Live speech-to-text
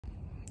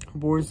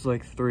Boys,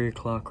 like 3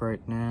 o'clock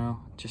right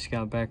now. Just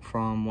got back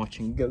from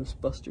watching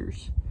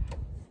Ghostbusters.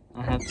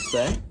 I have to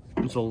say,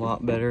 it was a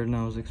lot better than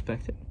I was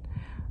expecting.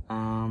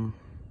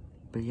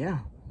 But yeah,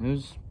 it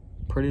was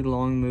a pretty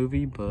long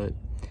movie, but it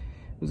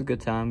was a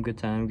good time, good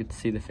to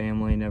see the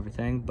family and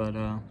everything. But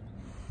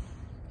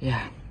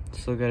yeah,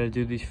 still gotta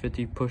do these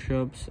 50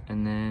 push-ups,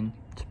 and then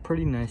it's a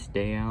pretty nice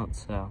day out,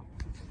 so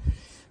I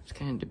was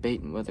kind of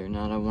debating whether or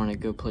not I want to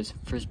go play some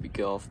frisbee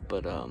golf,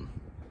 but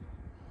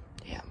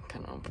yeah, I'm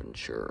kind of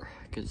unsure,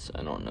 because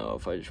I don't know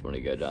if I just want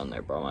to go down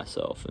there by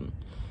myself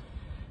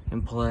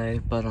and play.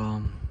 But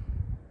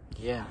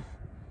yeah,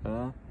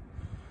 I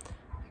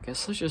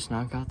guess let's just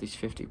knock out these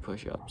 50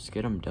 push-ups,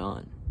 get them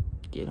done.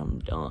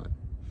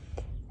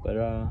 But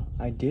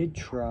I did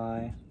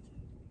try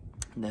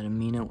that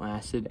amino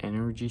acid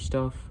energy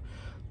stuff,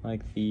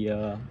 like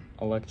the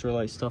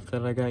electrolyte stuff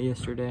that I got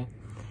yesterday,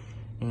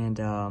 and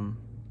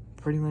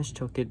pretty much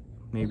took it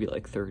maybe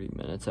like 30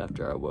 minutes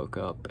after I woke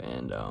up,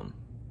 and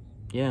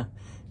yeah,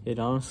 it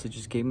honestly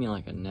just gave me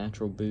like a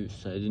natural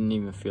boost. I didn't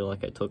even feel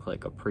like I took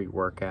like a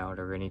pre-workout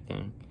or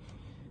anything.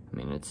 I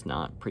mean, it's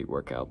not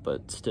pre-workout,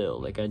 but still,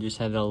 like, I just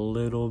had a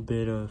little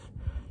bit of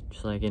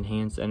just like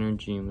enhanced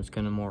energy and was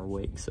kind of more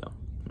awake, so,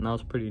 and that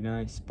was pretty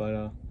nice. But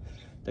I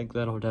think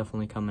that'll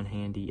definitely come in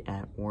handy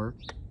at work.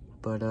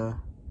 But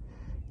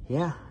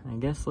yeah, I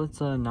guess let's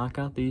knock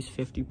out these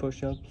 50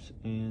 push-ups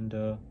and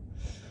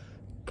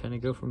kind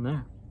of go from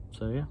there.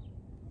 So yeah.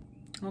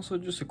 Also,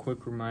 just a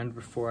quick reminder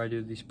before I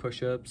do these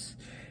push-ups,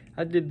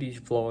 I did these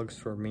vlogs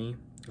for me.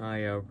 I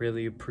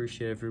really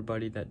appreciate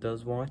everybody that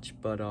does watch,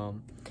 but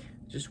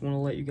just want to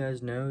let you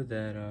guys know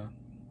that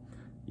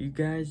you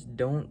guys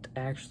don't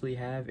actually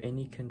have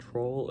any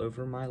control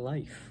over my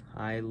life.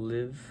 I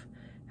live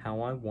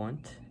how I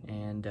want,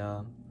 and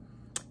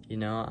you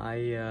know,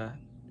 I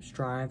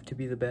strive to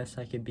be the best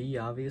I can be,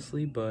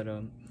 obviously, but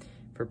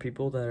for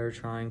people that are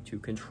trying to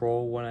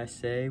control what I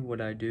say, what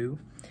I do,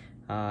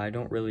 I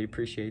don't really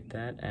appreciate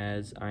that,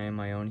 as I am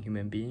my own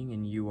human being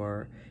and you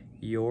are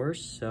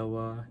yours.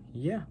 So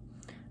yeah,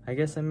 I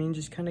guess, I mean,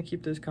 just kind of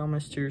keep those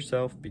comments to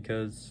yourself,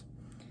 because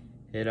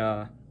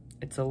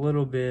it's a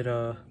little bit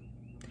of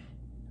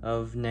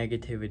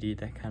negativity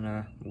that kind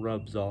of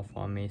rubs off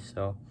on me,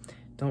 so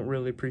don't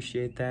really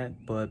appreciate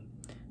that. But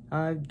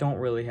I don't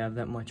really have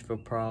that much of a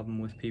problem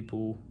with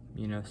people,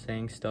 you know,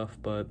 saying stuff,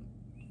 but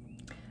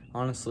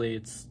honestly,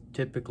 it's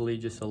typically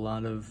just a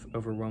lot of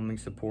overwhelming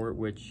support,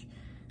 which,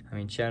 I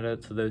mean, shout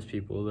out to those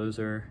people. Those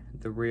are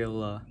the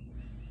real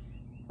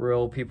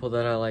people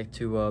that I like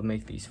to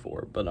make these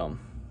for. But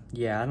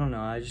yeah, I don't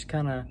know, I just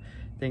kind of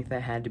think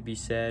that had to be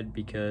said,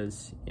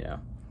 because, you know,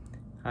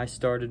 I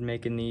started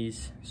making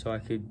these so I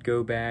could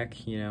go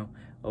back, you know,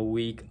 a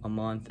week, a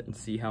month, and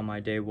see how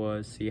my day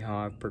was, see how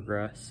I've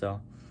progressed.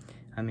 So,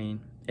 I mean,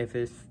 if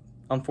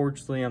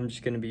unfortunately, I'm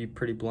just going to be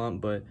pretty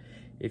blunt, but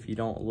if you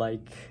don't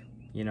like,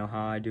 you know,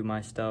 how I do my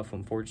stuff,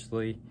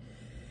 unfortunately,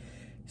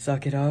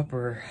 suck it up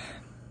or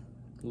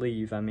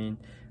leave. I mean,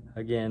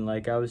 again,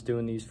 like, I was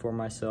doing these for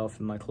myself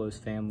and my close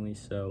family,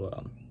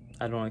 so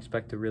I don't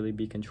expect to really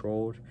be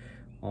controlled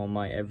on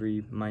my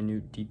every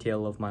minute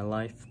detail of my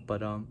life.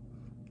 But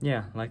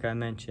yeah, like I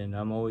mentioned,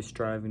 I'm always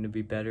striving to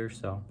be better,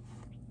 so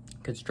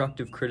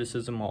constructive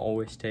criticism I'll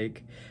always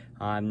take.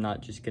 I'm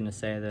not just gonna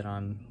say that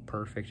I'm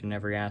perfect in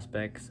every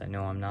aspect, 'cause I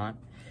know I'm not.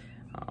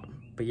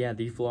 But yeah,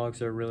 these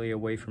vlogs are really a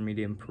way for me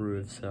to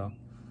improve, so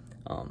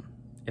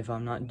if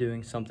I'm not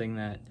doing something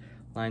that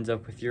lines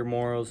up with your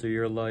morals or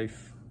your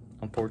life,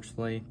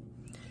 unfortunately,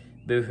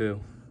 boo-hoo,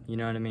 you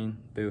know what I mean?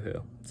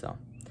 Boo-hoo. So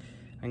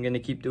I'm gonna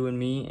keep doing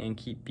me and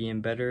keep being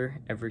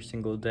better every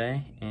single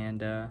day,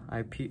 and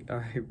I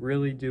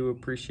really do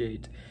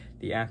appreciate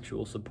the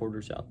actual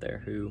supporters out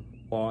there who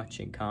watch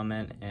and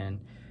comment and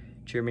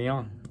cheer me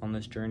on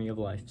this journey of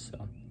life.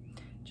 So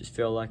just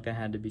feel like that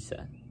had to be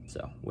said.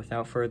 So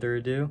without further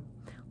ado,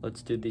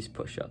 let's do these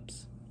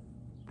push-ups.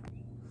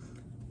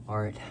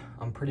 Alright,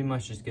 I'm pretty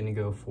much just gonna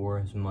go for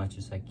as much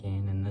as I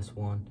can in this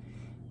one.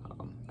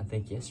 I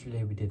think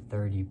yesterday we did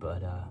 30,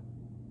 but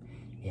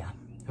yeah,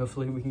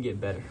 hopefully we can get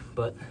better,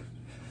 but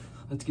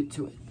let's get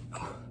to it.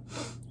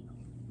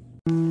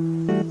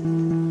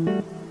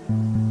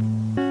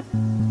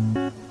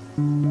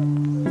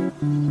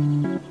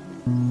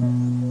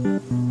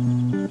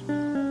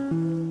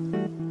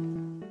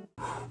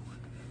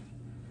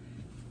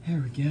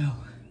 There we go.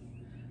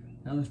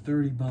 Another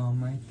 30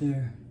 bomb right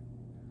there.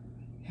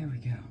 Here we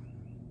go.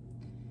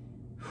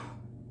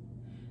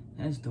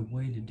 That's the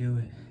way to do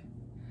it.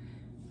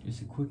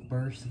 Just a quick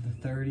burst of the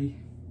 30,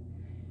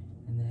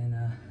 and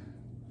then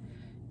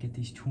get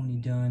these 20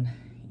 done,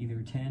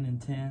 either 10 and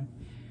 10,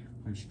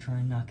 or just try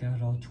and knock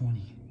out all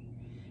 20.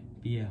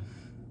 But yeah,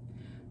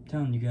 I'm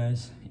telling you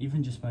guys,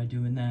 even just by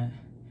doing that,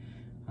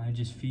 I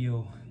just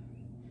feel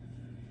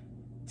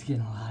it's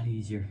getting a lot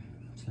easier.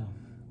 So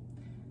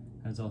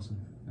that's awesome.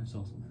 That's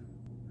awesome.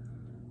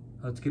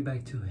 Let's get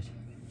back to it.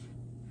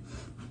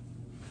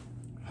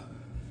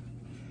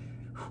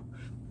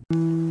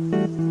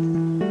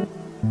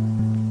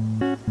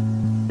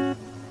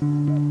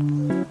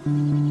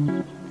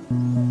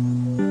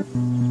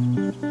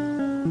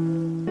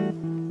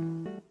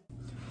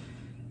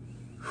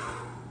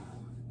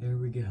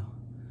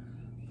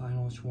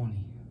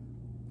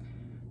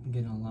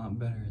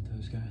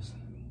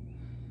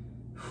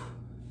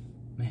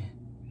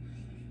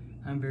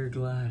 I'm very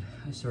glad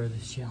I started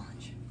this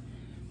challenge.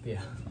 But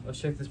yeah, let's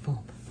check this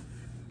pump.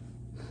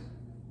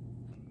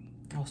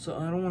 Also,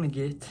 I don't want to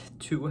get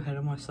too ahead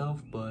of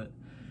myself, but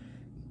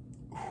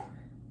I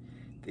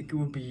think it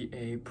would be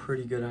a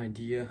pretty good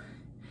idea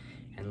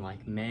in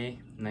like May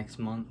next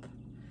month.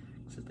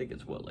 So I think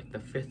it's what, like the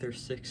 5th or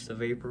 6th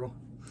of April.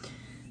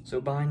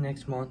 So by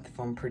next month, if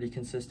I'm pretty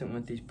consistent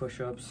with these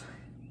push-ups,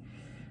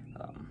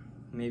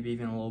 maybe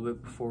even a little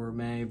bit before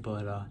May,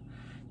 but I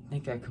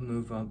think I could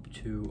move up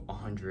to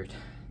 100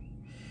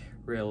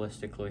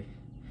 realistically.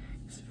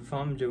 So if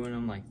I'm doing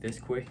them like this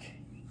quick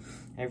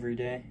every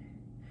day,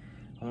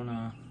 I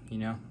wanna, you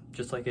know,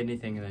 just like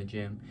anything in the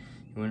gym,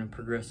 you wanna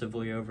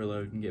progressively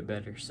overload and get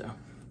better. So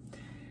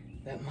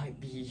that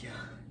might be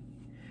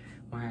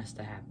what has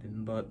to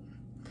happen. But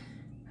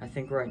I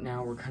think right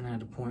now we're kind of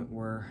at a point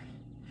where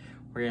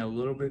we're getting a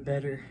little bit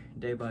better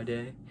day by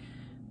day,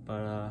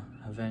 but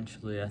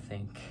eventually I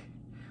think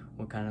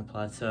we'll kind of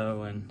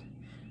plateau and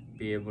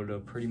be able to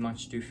pretty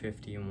much do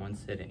 50 in one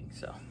sitting.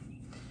 So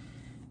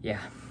yeah,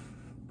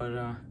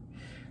 but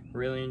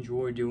really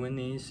enjoy doing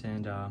these,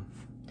 and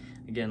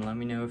again, let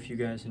me know if you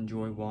guys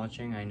enjoy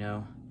watching. I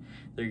know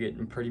they're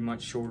getting pretty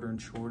much shorter and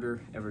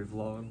shorter every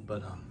vlog,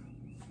 but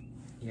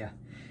yeah,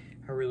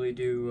 I really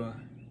do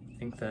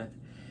think that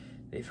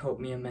they've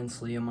helped me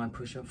immensely in my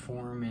push-up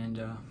form,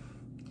 and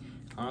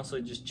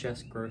honestly just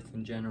chest growth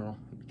in general,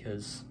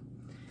 because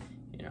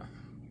you know,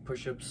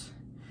 push-ups,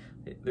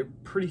 they're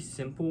pretty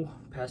simple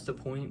past a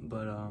point,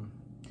 but I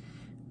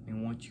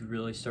mean, once you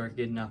really start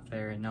getting up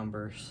there in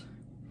numbers,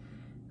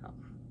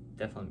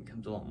 definitely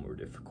becomes a lot more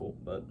difficult.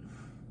 But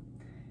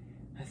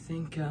I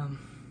think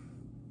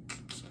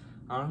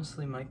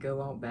honestly might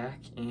go out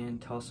back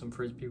and toss some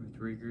frisbee with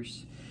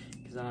riggers,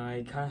 because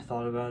I kind of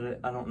thought about it.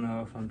 I don't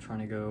know if I'm trying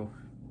to go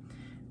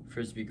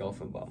frisbee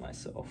golfing by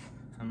myself.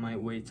 I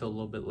might wait till a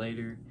little bit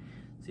later,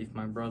 see if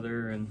my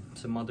brother and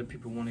some other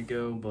people want to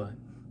go, but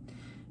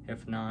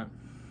if not,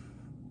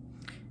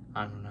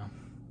 I don't know.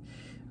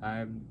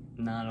 I'm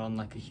not on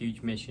like a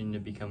huge mission to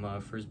become a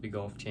frisbee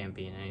golf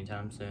champion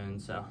anytime soon,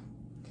 so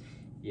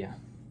yeah.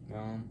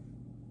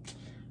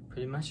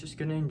 Pretty much just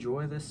gonna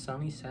enjoy this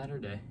sunny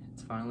Saturday.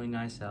 It's finally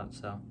nice out,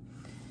 so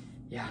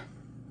yeah.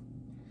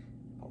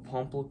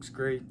 Pump looks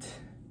great,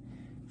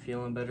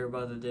 feeling better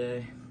by the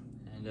day,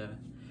 and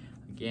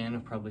again,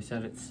 I've probably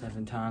said it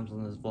 7 times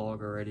on this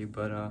vlog already,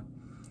 but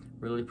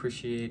really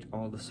appreciate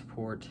all the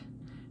support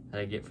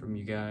that I get from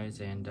you guys,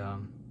 and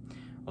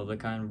all the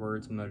kind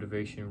words and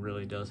motivation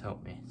really does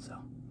help me. So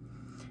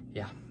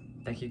yeah,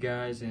 thank you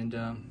guys, and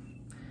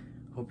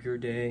hope your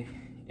day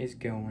is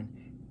going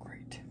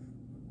great.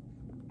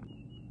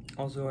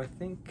 Also, I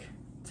think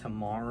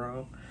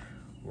tomorrow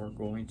we're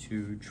going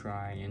to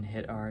try and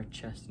hit our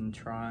chest and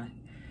try.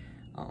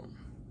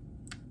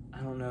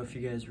 I don't know if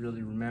you guys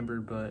really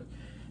remember, but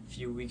a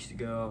few weeks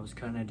ago I was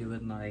kind of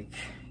doing like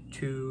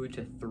 2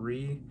 to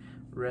 3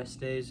 rest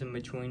days in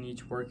between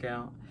each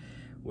workout,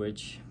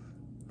 which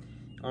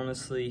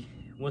honestly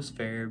was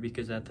fair,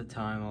 because at the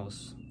time I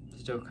was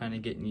still kind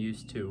of getting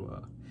used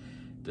to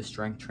the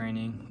strength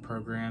training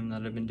program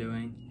that I've been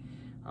doing,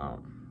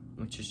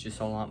 which is just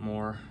a lot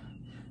more,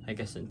 I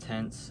guess,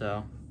 intense.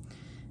 So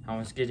I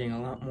was getting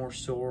a lot more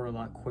sore a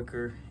lot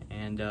quicker,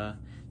 and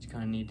just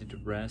kind of needed to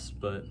rest.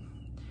 But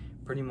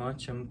pretty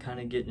much I'm kind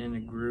of getting in a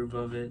groove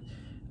of it,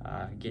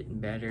 getting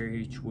better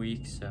each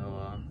week.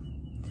 So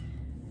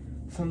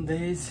some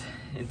days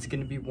it's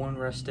gonna be 1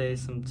 rest day,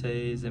 some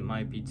days it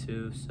might be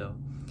 2, so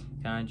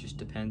kind of just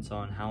depends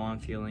on how I'm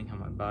feeling, how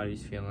my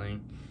body's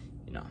feeling,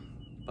 you know.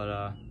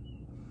 But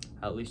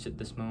at least at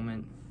this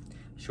moment,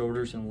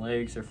 shoulders and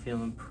legs are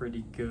feeling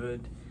pretty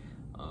good.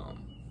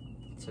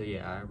 So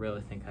yeah, I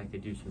really think I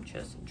could do some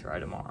chest and try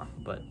tomorrow,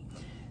 but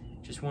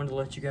just wanted to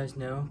let you guys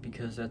know,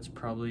 because that's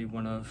probably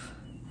one of,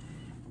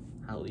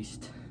 at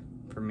least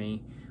for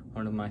me,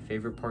 one of my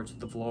favorite parts of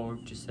the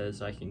vlog, just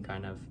as I can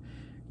kind of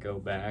go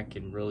back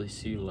and really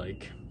see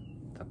like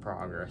the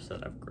progress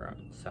that I've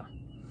grown. So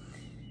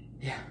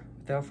yeah,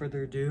 without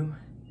further ado,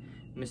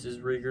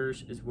 Mrs.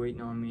 Riggers is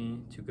waiting on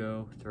me to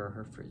go throw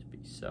her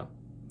frisbee, so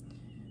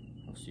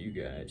I'll see you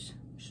guys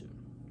soon.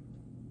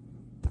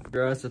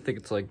 Guys, I think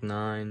it's like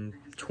 9:20,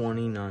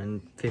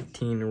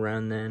 9:15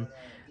 around then.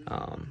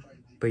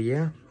 But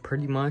yeah,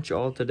 pretty much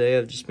all today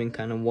I've just been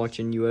kind of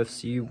watching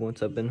UFC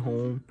once I've been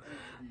home.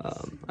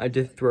 I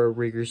did throw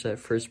Riggers at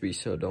frisbee,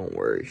 so don't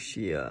worry,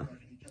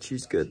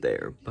 she's good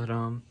there. But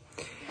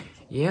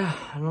yeah,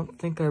 I don't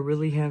think I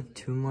really have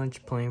too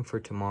much planned for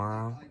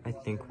tomorrow. I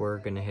think we're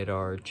gonna hit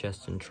our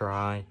chest and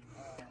try,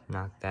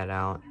 knock that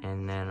out,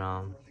 and then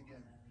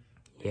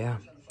yeah,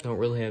 don't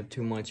really have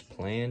too much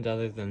planned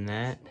other than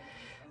that.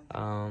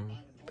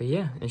 But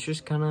yeah, it's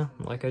just kind of,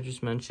 like I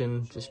just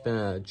mentioned, just been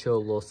a chill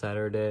little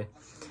Saturday.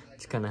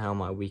 It's kind of how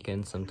my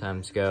weekends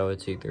sometimes go.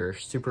 It's either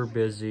super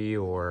busy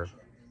or,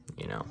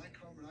 you know,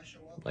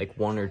 like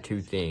 1 or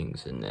 2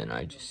 things, and then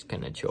I just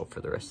kind of chill for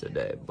the rest of the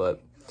day.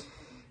 But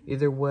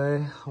either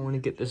way, I want to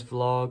get this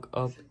vlog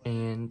up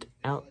and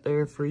out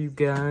there for you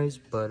guys.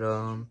 But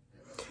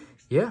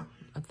yeah,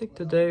 I think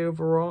the day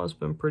overall has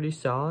been pretty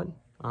solid.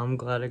 I'm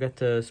glad I got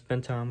to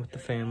spend time with the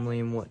family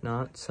and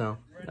whatnot, so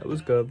that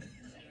was good.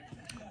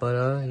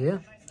 But yeah,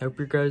 hope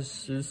your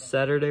guys'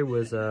 Saturday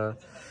was a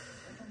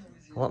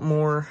lot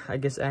more, I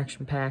guess,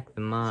 action-packed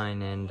than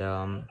mine,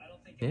 and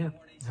yeah,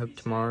 hope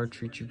tomorrow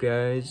treats you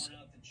guys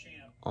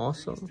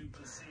awesome.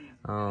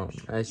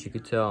 As you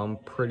could tell, I'm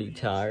pretty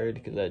tired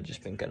because I've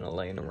just been kind of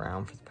laying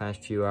around for the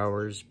past few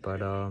hours,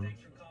 but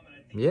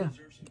yeah,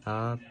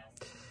 don't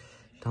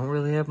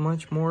really have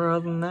much more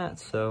other than that,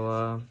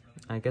 so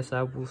I guess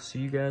I will see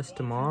you guys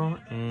tomorrow,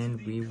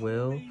 and we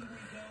will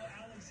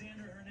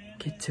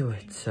get to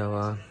it.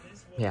 So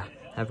yeah,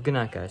 have a good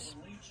night, guys.